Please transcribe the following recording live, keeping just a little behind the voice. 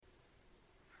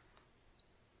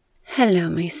Hello,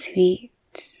 my sweet.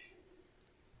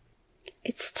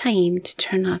 It's time to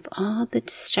turn off all the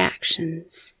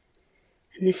distractions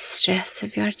and the stress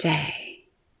of your day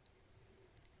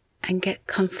and get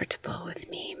comfortable with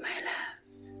me, my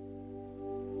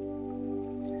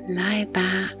love. Lie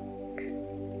back,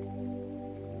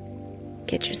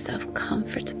 get yourself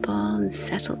comfortable and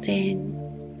settled in,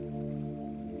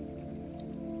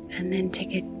 and then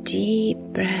take a deep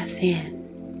breath in.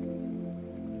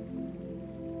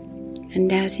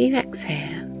 And as you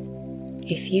exhale,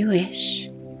 if you wish,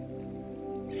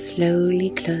 slowly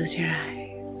close your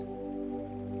eyes.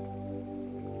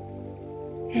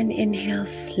 And inhale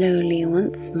slowly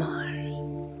once more,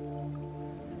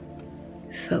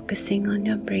 focusing on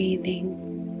your breathing,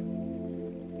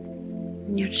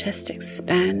 and your chest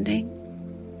expanding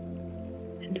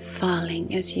and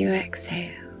falling as you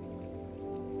exhale.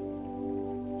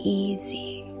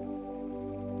 Easy.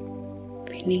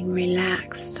 Feeling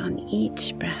relaxed on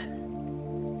each breath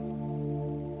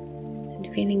and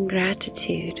feeling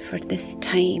gratitude for this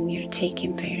time you're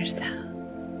taking for yourself.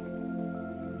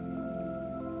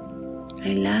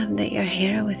 I love that you're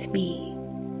here with me,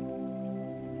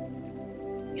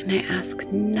 and I ask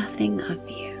nothing of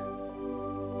you,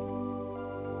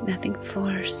 nothing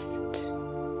forced,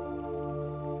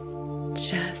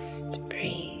 just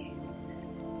breathe.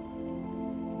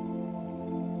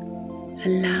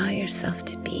 Allow yourself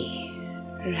to be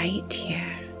right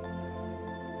here,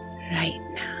 right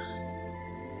now.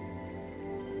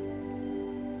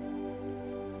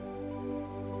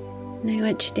 And I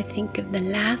want you to think of the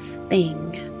last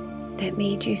thing that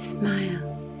made you smile,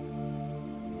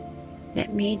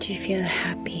 that made you feel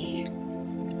happy.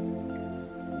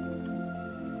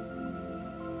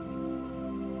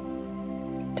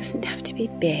 It doesn't have to be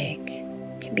big,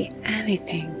 it can be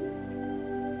anything.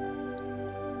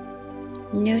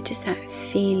 Notice that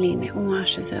feeling that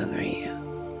washes over you.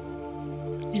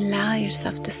 Allow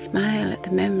yourself to smile at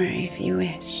the memory if you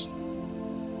wish.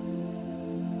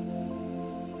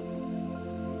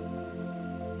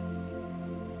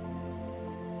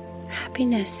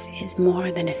 Happiness is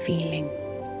more than a feeling.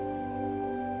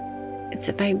 It's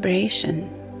a vibration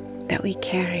that we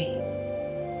carry.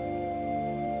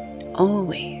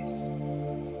 Always.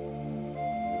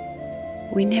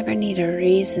 We never need a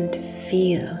reason to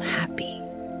feel happy.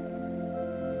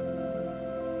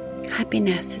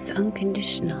 Happiness is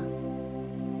unconditional.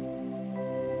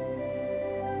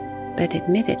 But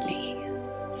admittedly,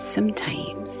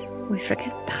 sometimes we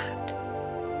forget that,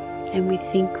 and we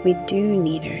think we do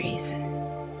need a reason.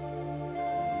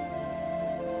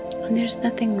 And there's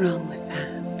nothing wrong with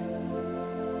that.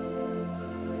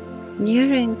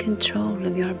 You're in control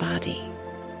of your body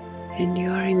and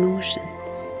your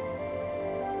emotions.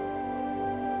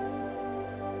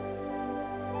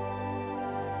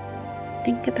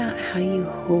 Think about how you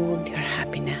hold your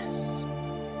happiness,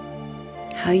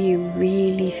 how you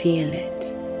really feel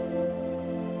it,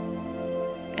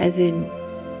 as in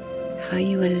how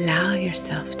you allow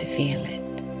yourself to feel it.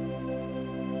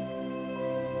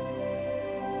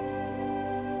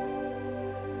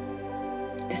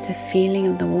 Does the feeling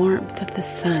of the warmth of the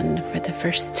sun for the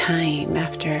first time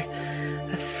after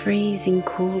a freezing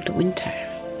cold winter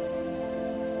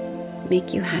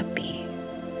make you happy?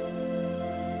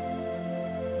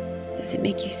 Does it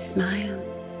make you smile?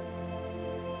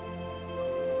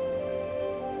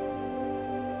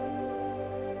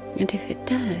 And if it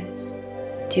does,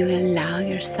 do you allow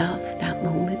yourself that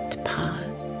moment to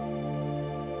pause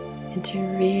and to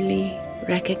really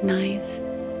recognize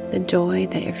the joy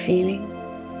that you're feeling?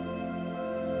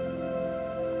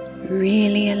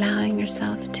 Really allowing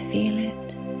yourself to feel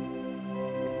it?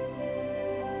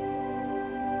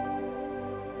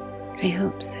 I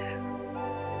hope so.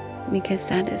 Because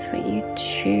that is what you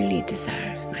truly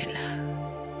deserve, my love.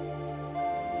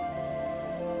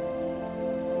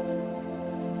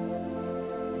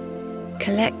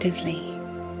 Collectively,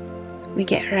 we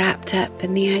get wrapped up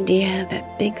in the idea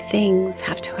that big things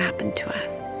have to happen to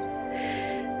us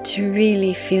to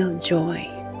really feel joy,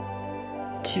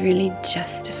 to really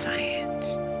justify it.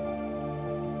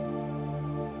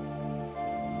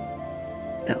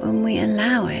 But when we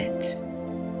allow it,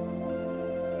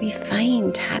 we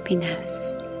find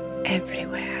happiness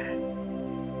everywhere.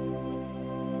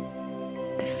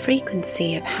 The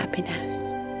frequency of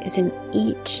happiness is in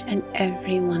each and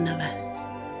every one of us.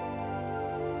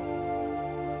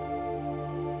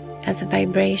 As a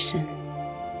vibration,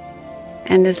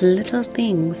 and as little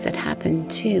things that happen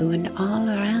to and all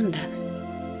around us.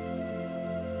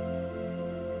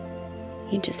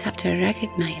 You just have to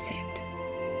recognize it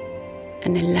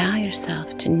and allow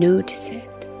yourself to notice it.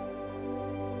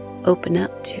 Open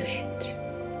up to it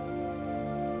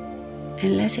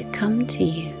and let it come to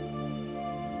you.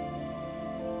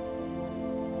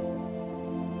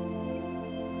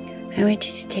 I want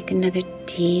you to take another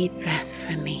deep breath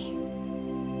for me.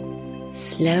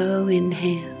 Slow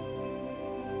inhale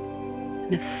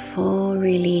and a full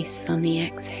release on the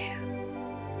exhale.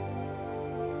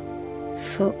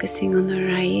 Focusing on the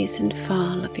rise and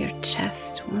fall of your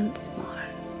chest once more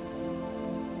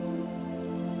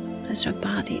as your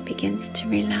body begins to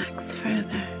relax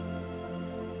further.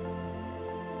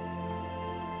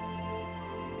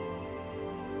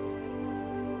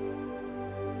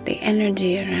 The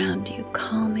energy around you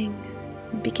calming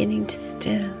and beginning to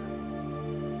still.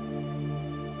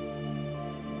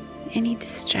 Any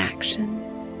distraction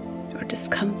or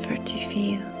discomfort you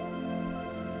feel,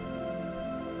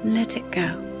 let it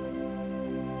go.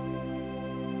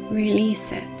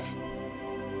 Release it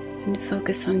and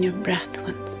focus on your breath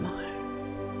once more.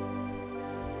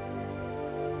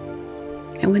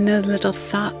 And when those little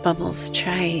thought bubbles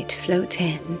try to float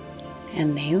in,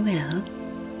 and they will,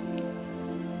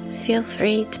 feel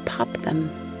free to pop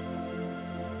them.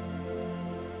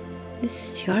 This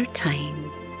is your time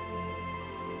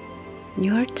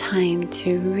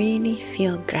to really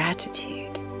feel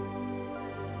gratitude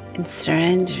and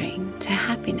surrendering to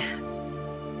happiness,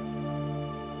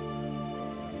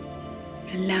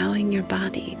 allowing your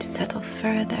body to settle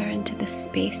further into the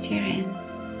space you're in.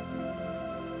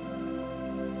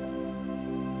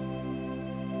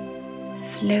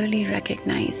 Slowly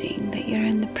recognizing that you're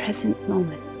in the present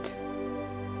moment,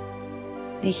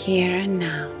 the here and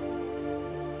now,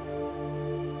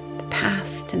 the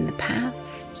past in the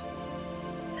past,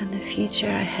 and the future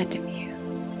ahead of you.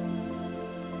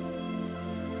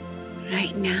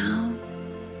 Right now,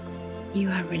 you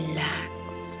are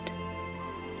relaxed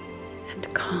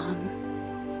and calm,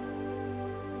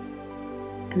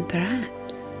 and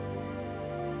perhaps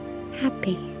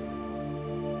happy.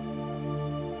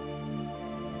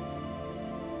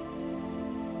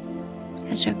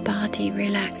 As your body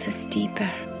relaxes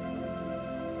deeper,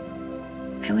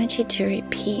 I want you to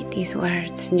repeat these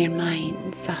words in your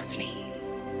mind softly.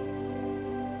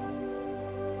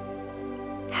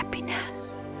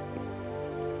 Happiness,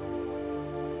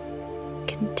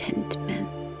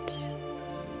 contentment,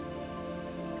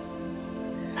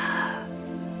 love,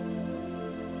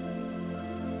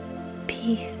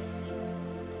 peace,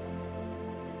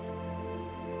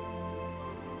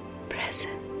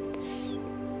 presence.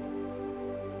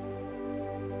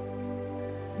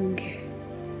 Good.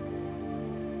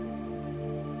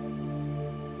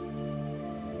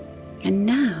 And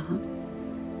now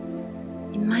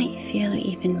you might feel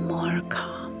even more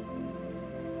calm,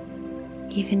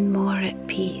 even more at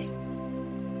peace,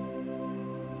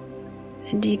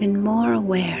 and even more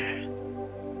aware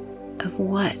of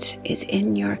what is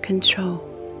in your control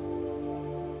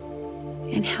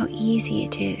and how easy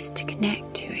it is to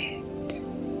connect to it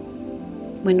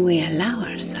when we allow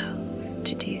ourselves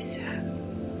to do so.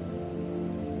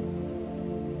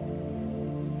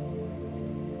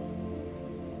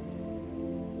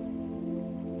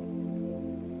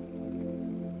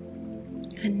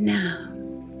 And now,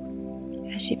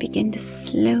 as you begin to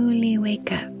slowly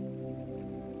wake up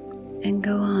and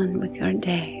go on with your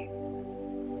day,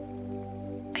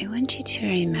 I want you to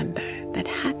remember that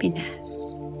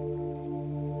happiness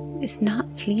is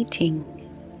not fleeting.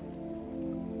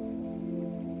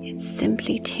 It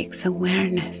simply takes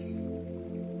awareness,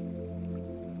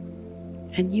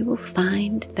 and you will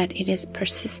find that it is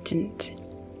persistent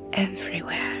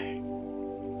everywhere,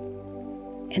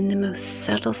 in the most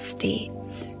subtle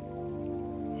states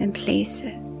and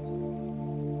places.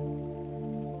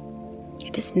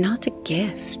 It is not a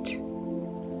gift.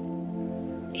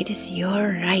 It is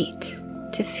your right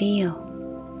to feel,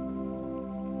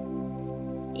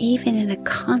 even in a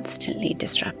constantly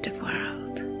disruptive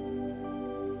world.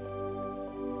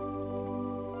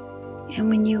 And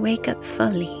when you wake up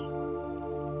fully,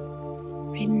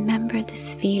 remember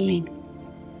this feeling,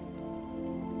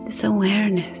 this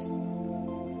awareness,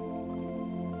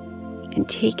 and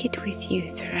take it with you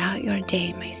throughout your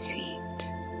day, my sweet.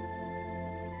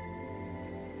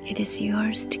 It is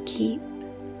yours to keep.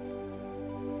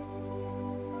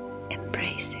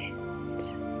 Embrace it.